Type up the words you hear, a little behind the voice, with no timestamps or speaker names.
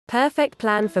Perfect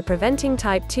plan for preventing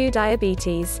type 2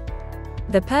 diabetes.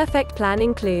 The perfect plan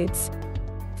includes: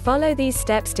 follow these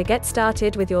steps to get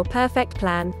started with your perfect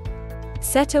plan.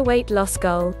 Set a weight loss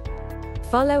goal.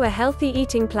 Follow a healthy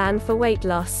eating plan for weight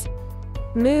loss.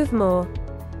 Move more.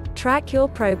 Track your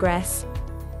progress.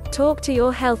 Talk to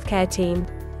your healthcare team.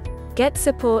 Get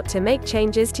support to make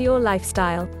changes to your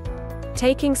lifestyle.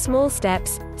 Taking small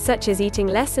steps, such as eating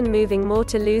less and moving more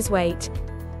to lose weight.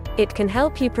 It can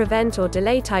help you prevent or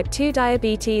delay type 2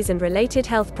 diabetes and related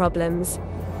health problems.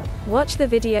 Watch the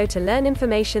video to learn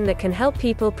information that can help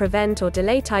people prevent or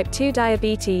delay type 2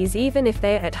 diabetes even if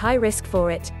they are at high risk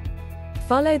for it.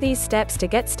 Follow these steps to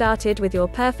get started with your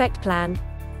perfect plan.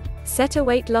 Set a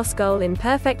weight loss goal in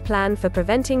perfect plan for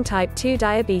preventing type 2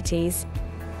 diabetes.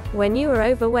 When you are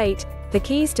overweight, the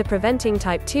keys to preventing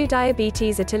type 2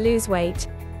 diabetes are to lose weight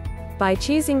by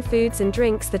choosing foods and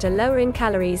drinks that are lower in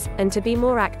calories, and to be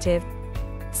more active.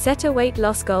 Set a weight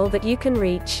loss goal that you can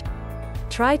reach.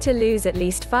 Try to lose at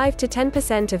least 5 to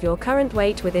 10% of your current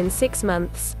weight within 6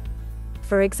 months.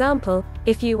 For example,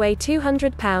 if you weigh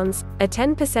 200 pounds, a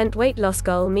 10% weight loss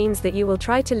goal means that you will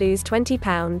try to lose 20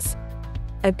 pounds.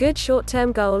 A good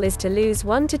short-term goal is to lose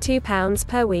 1 to 2 pounds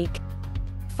per week.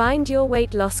 Find your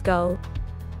weight loss goal.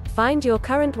 Find your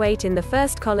current weight in the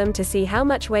first column to see how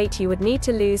much weight you would need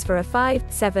to lose for a 5,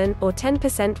 7, or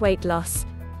 10% weight loss.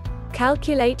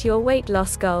 Calculate your weight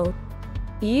loss goal.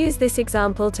 Use this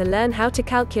example to learn how to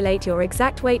calculate your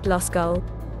exact weight loss goal.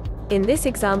 In this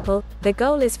example, the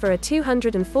goal is for a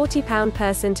 240-pound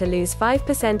person to lose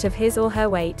 5% of his or her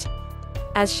weight.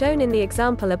 As shown in the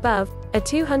example above, a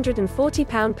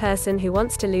 240-pound person who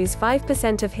wants to lose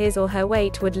 5% of his or her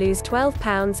weight would lose 12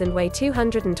 pounds and weigh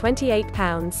 228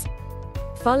 pounds.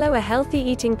 Follow a healthy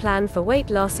eating plan for weight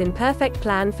loss in perfect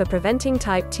plan for preventing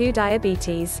type 2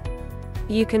 diabetes.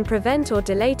 You can prevent or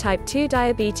delay type 2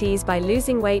 diabetes by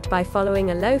losing weight by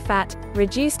following a low-fat,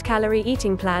 reduced-calorie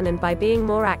eating plan and by being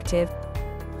more active.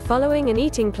 Following an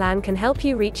eating plan can help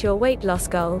you reach your weight loss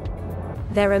goal.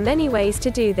 There are many ways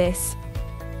to do this.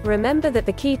 Remember that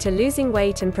the key to losing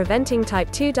weight and preventing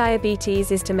type 2 diabetes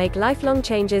is to make lifelong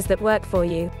changes that work for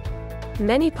you.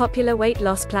 Many popular weight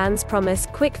loss plans promise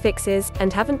quick fixes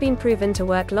and haven't been proven to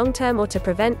work long-term or to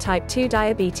prevent type 2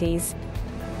 diabetes.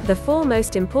 The 4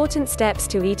 most important steps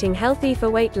to eating healthy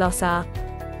for weight loss are: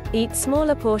 eat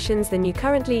smaller portions than you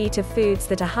currently eat of foods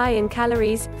that are high in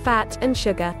calories, fat, and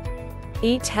sugar.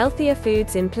 Eat healthier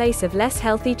foods in place of less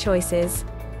healthy choices.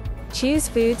 Choose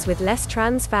foods with less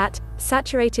trans fat,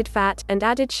 saturated fat, and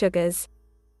added sugars.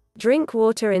 Drink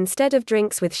water instead of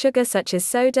drinks with sugar such as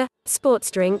soda,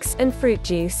 sports drinks, and fruit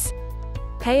juice.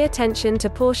 Pay attention to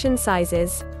portion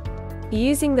sizes.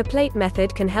 Using the plate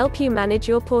method can help you manage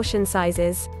your portion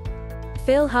sizes.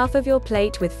 Fill half of your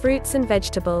plate with fruits and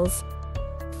vegetables.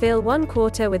 Fill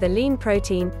 1/4 with a lean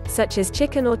protein, such as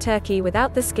chicken or turkey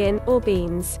without the skin, or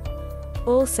beans.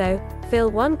 Also, fill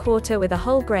 1/4 with a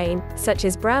whole grain, such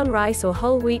as brown rice or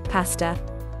whole wheat pasta.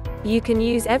 You can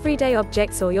use everyday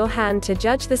objects or your hand to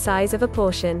judge the size of a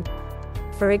portion.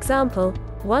 For example,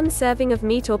 1 serving of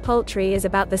meat or poultry is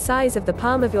about the size of the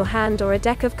palm of your hand or a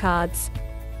deck of cards.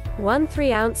 1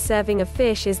 3-ounce serving of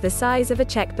fish is the size of a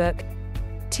checkbook.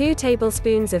 2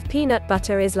 tablespoons of peanut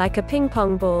butter is like a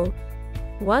ping-pong ball.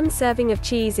 1 serving of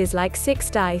cheese is like 6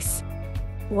 dice.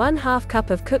 1/2 cup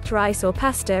of cooked rice or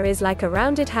pasta is like a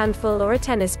rounded handful or a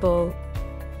tennis ball.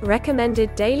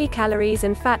 Recommended daily calories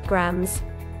and fat grams.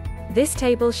 This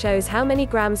table shows how many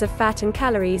grams of fat and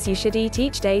calories you should eat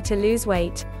each day to lose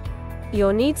weight.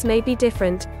 Your needs may be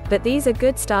different, but these are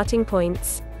good starting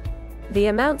points. The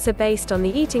amounts are based on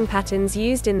the eating patterns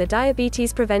used in the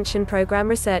Diabetes Prevention Program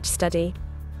research study.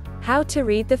 How to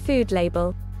read the food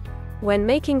label. When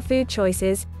making food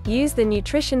choices, use the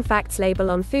nutrition facts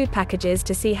label on food packages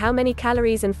to see how many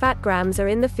calories and fat grams are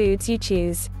in the foods you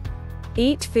choose.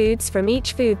 Eat foods from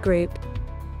each food group.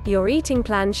 Your eating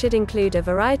plan should include a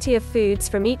variety of foods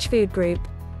from each food group.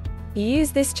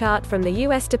 Use this chart from the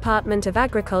U.S. Department of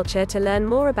Agriculture to learn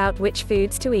more about which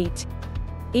foods to eat.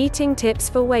 Eating tips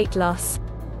for weight loss.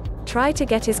 Try to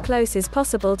get as close as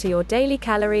possible to your daily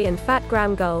calorie and fat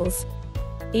gram goals.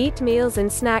 Eat meals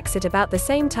and snacks at about the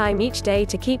same time each day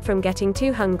to keep from getting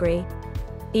too hungry.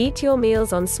 Eat your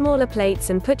meals on smaller plates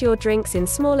and put your drinks in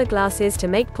smaller glasses to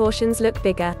make portions look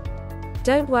bigger.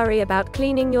 Don't worry about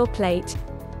cleaning your plate.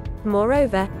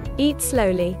 Moreover, eat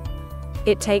slowly.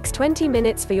 It takes 20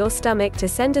 minutes for your stomach to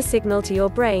send a signal to your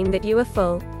brain that you are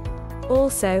full.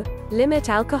 Also, limit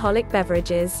alcoholic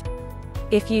beverages.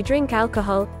 If you drink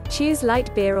alcohol, choose light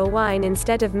beer or wine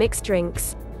instead of mixed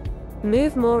drinks.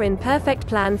 Move more in perfect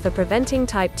plan for preventing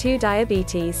type 2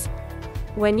 diabetes.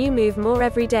 When you move more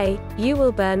every day, you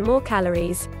will burn more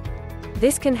calories.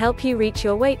 This can help you reach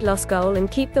your weight loss goal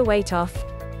and keep the weight off.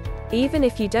 Even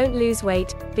if you don't lose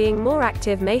weight, being more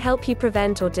active may help you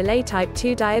prevent or delay type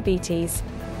 2 diabetes.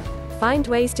 Find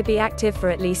ways to be active for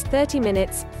at least 30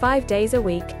 minutes, 5 days a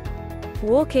week.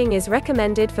 Walking is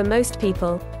recommended for most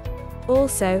people.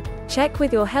 Also, check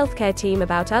with your healthcare team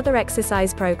about other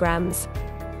exercise programs.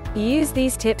 Use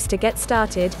these tips to get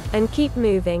started and keep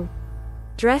moving.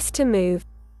 Dress to move.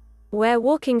 Wear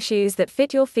walking shoes that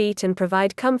fit your feet and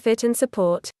provide comfort and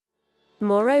support.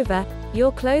 Moreover,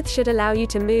 your clothes should allow you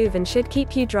to move and should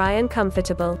keep you dry and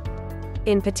comfortable.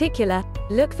 In particular,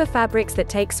 look for fabrics that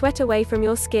take sweat away from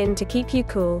your skin to keep you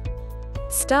cool.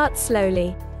 Start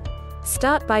slowly.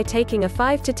 Start by taking a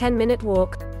 5 to 10 minute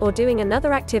walk, or doing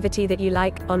another activity that you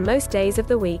like, on most days of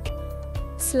the week.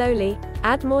 Slowly,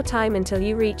 add more time until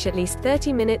you reach at least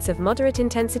 30 minutes of moderate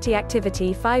intensity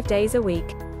activity 5 days a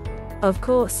week. Of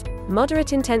course,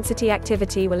 moderate intensity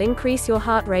activity will increase your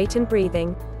heart rate and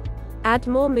breathing. Add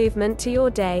more movement to your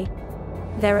day.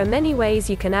 There are many ways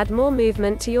you can add more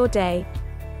movement to your day.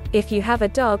 If you have a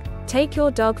dog, take your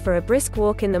dog for a brisk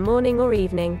walk in the morning or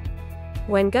evening.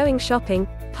 When going shopping,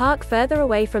 park further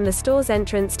away from the store's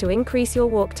entrance to increase your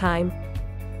walk time.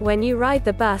 When you ride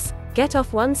the bus, get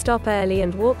off one stop early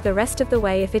and walk the rest of the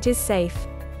way if it is safe.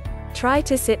 Try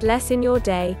to sit less in your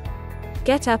day.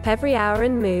 Get up every hour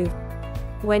and move.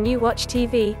 When you watch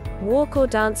TV, walk or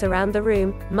dance around the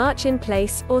room, march in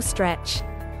place, or stretch.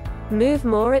 Move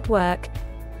more at work.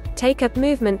 Take a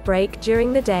movement break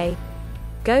during the day.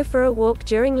 Go for a walk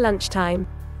during lunchtime.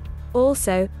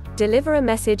 Also, deliver a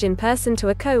message in person to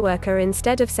a coworker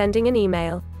instead of sending an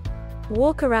email.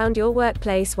 Walk around your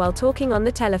workplace while talking on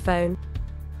the telephone.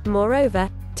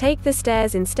 Moreover, take the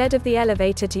stairs instead of the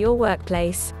elevator to your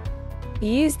workplace.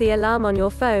 Use the alarm on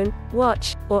your phone,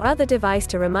 watch, or other device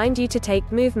to remind you to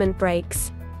take movement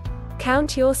breaks.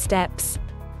 Count your steps.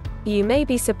 You may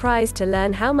be surprised to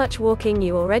learn how much walking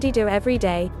you already do every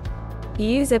day.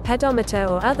 Use a pedometer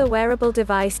or other wearable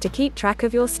device to keep track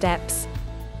of your steps.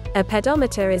 A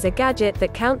pedometer is a gadget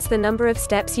that counts the number of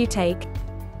steps you take.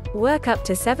 Work up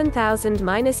to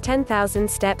 7,000–10,000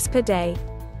 steps per day.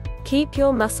 Keep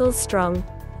your muscles strong.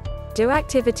 Do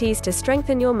activities to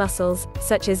strengthen your muscles,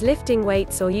 such as lifting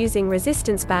weights or using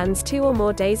resistance bands 2 or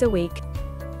more days a week.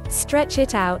 Stretch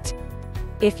it out.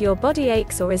 If your body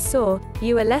aches or is sore,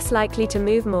 you are less likely to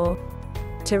move more.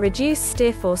 To reduce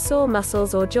stiff or sore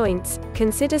muscles or joints,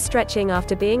 consider stretching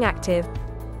after being active.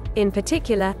 In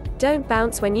particular, don't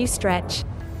bounce when you stretch.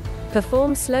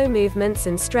 Perform slow movements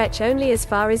and stretch only as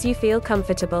far as you feel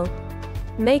comfortable.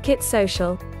 Make it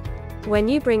social. When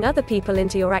you bring other people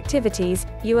into your activities,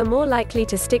 you are more likely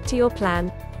to stick to your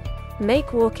plan.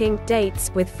 Make walking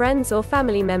dates with friends or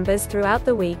family members throughout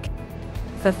the week.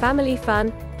 For family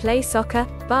fun, play soccer,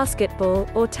 basketball,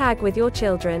 or tag with your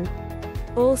children.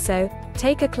 Also,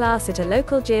 take a class at a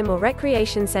local gym or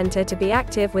recreation center to be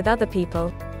active with other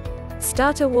people.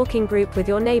 Start a walking group with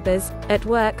your neighbors, at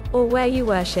work, or where you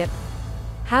worship.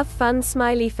 Have fun,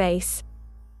 smiley face.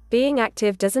 Being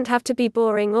active doesn't have to be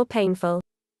boring or painful.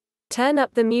 Turn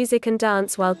up the music and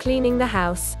dance while cleaning the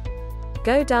house.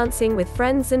 Go dancing with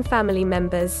friends and family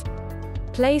members.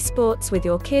 Play sports with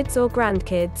your kids or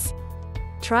grandkids.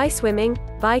 Try swimming,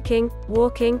 biking,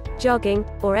 walking, jogging,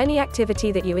 or any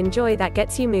activity that you enjoy that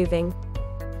gets you moving.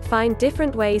 Find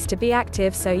different ways to be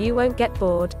active so you won't get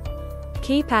bored.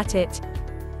 Keep at it.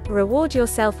 Reward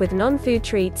yourself with non-food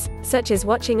treats, such as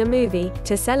watching a movie,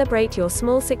 to celebrate your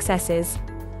small successes.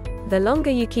 The longer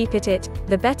you keep at it,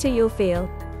 the better you'll feel.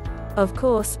 Of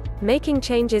course, making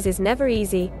changes is never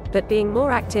easy, but being more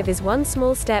active is one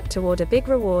small step toward a big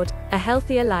reward, a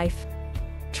healthier life.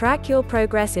 Track your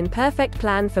progress in Perfect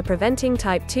Plan for preventing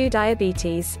type 2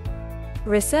 diabetes.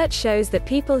 Research shows that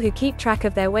people who keep track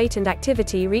of their weight and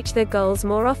activity reach their goals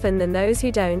more often than those who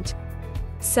don't.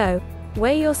 So,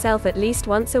 weigh yourself at least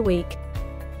once a week.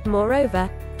 Moreover,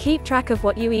 keep track of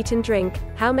what you eat and drink,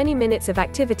 how many minutes of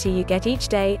activity you get each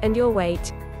day, and your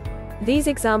weight. These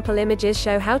example images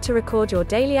show how to record your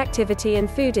daily activity and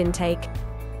food intake.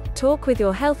 Talk with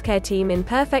your healthcare team in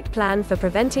Perfect Plan for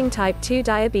preventing type 2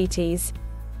 diabetes.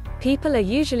 People are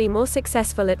usually more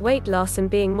successful at weight loss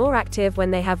and being more active when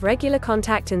they have regular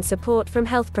contact and support from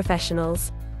health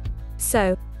professionals.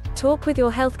 So, talk with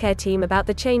your healthcare team about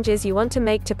the changes you want to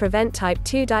make to prevent type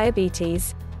 2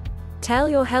 diabetes. Tell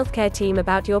your healthcare team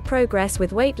about your progress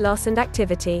with weight loss and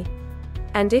activity.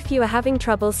 And if you are having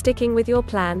trouble sticking with your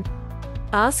plan,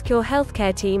 ask your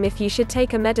healthcare team if you should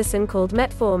take a medicine called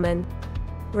metformin.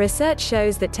 Research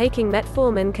shows that taking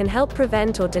metformin can help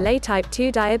prevent or delay type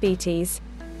 2 diabetes.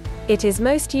 It is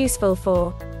most useful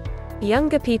for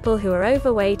younger people who are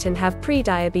overweight and have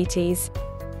prediabetes,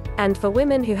 and for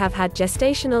women who have had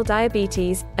gestational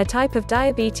diabetes, a type of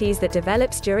diabetes that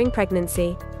develops during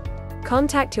pregnancy.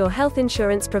 Contact your health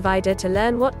insurance provider to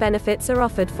learn what benefits are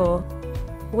offered for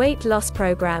weight loss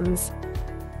programs,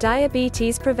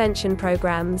 diabetes prevention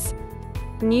programs,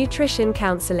 nutrition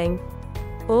counseling,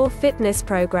 or fitness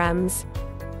programs.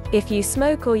 If you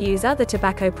smoke or use other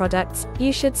tobacco products,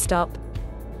 you should stop.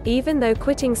 Even though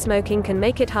quitting smoking can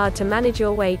make it hard to manage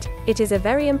your weight, it is a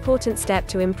very important step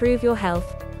to improve your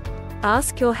health.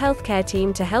 Ask your healthcare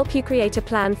team to help you create a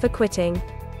plan for quitting.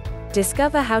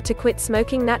 Discover how to quit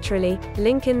smoking naturally,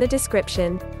 link in the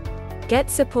description. Get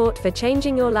support for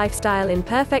changing your lifestyle in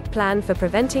Perfect Plan for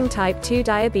preventing type 2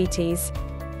 diabetes.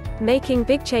 Making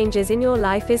big changes in your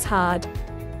life is hard.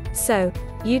 So,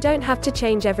 you don't have to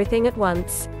change everything at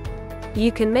once.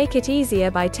 You can make it easier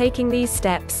by taking these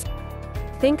steps.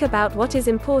 Think about what is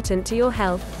important to your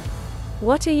health.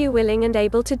 What are you willing and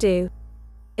able to do?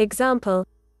 Example: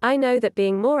 I know that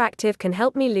being more active can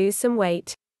help me lose some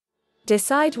weight.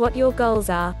 Decide what your goals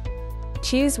are.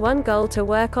 Choose one goal to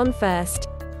work on first.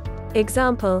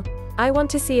 Example: I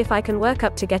want to see if I can work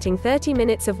up to getting 30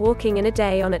 minutes of walking in a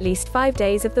day on at least 5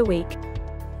 days of the week.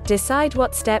 Decide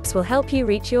what steps will help you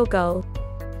reach your goal.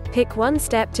 Pick one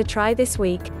step to try this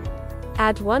week.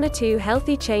 Add 1 or 2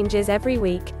 healthy changes every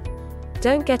week.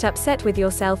 Don't get upset with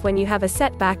yourself when you have a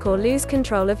setback or lose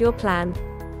control of your plan.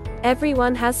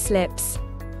 Everyone has slips.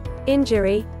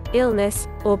 Injury, illness,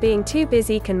 or being too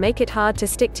busy can make it hard to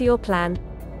stick to your plan.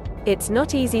 It's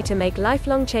not easy to make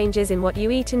lifelong changes in what you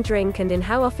eat and drink and in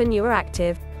how often you are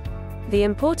active. The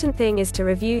important thing is to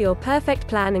review your perfect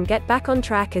plan and get back on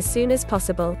track as soon as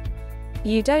possible.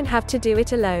 You don't have to do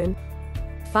it alone.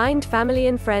 Find family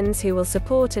and friends who will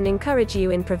support and encourage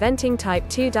you in preventing type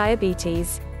 2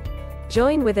 diabetes.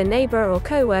 Join with a neighbor or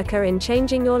coworker in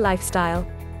changing your lifestyle.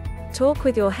 Talk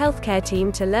with your healthcare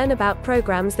team to learn about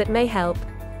programs that may help.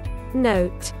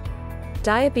 Note: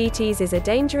 diabetes is a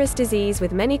dangerous disease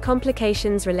with many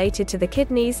complications related to the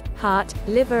kidneys, heart,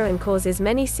 liver, and causes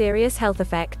many serious health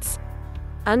effects.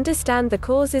 Understand the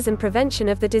causes and prevention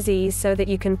of the disease so that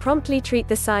you can promptly treat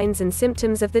the signs and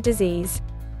symptoms of the disease.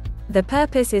 The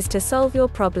purpose is to solve your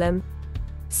problem.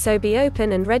 So be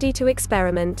open and ready to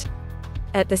experiment.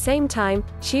 At the same time,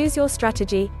 choose your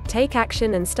strategy, take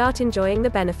action, and start enjoying the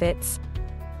benefits.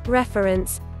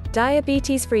 Reference: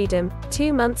 Diabetes Freedom,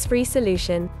 2 months free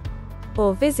solution.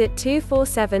 Or visit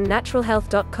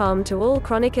 247naturalhealth.com to all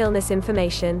chronic illness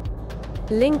information.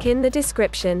 Link in the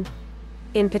description.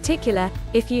 In particular,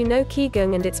 if you know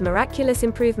Qigong and its miraculous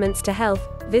improvements to health,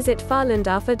 visit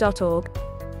falundafa.org.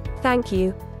 Thank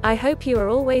you. I hope you are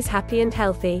always happy and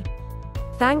healthy.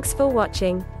 Thanks for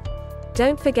watching.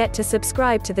 Don't forget to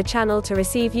subscribe to the channel to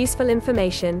receive useful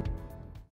information.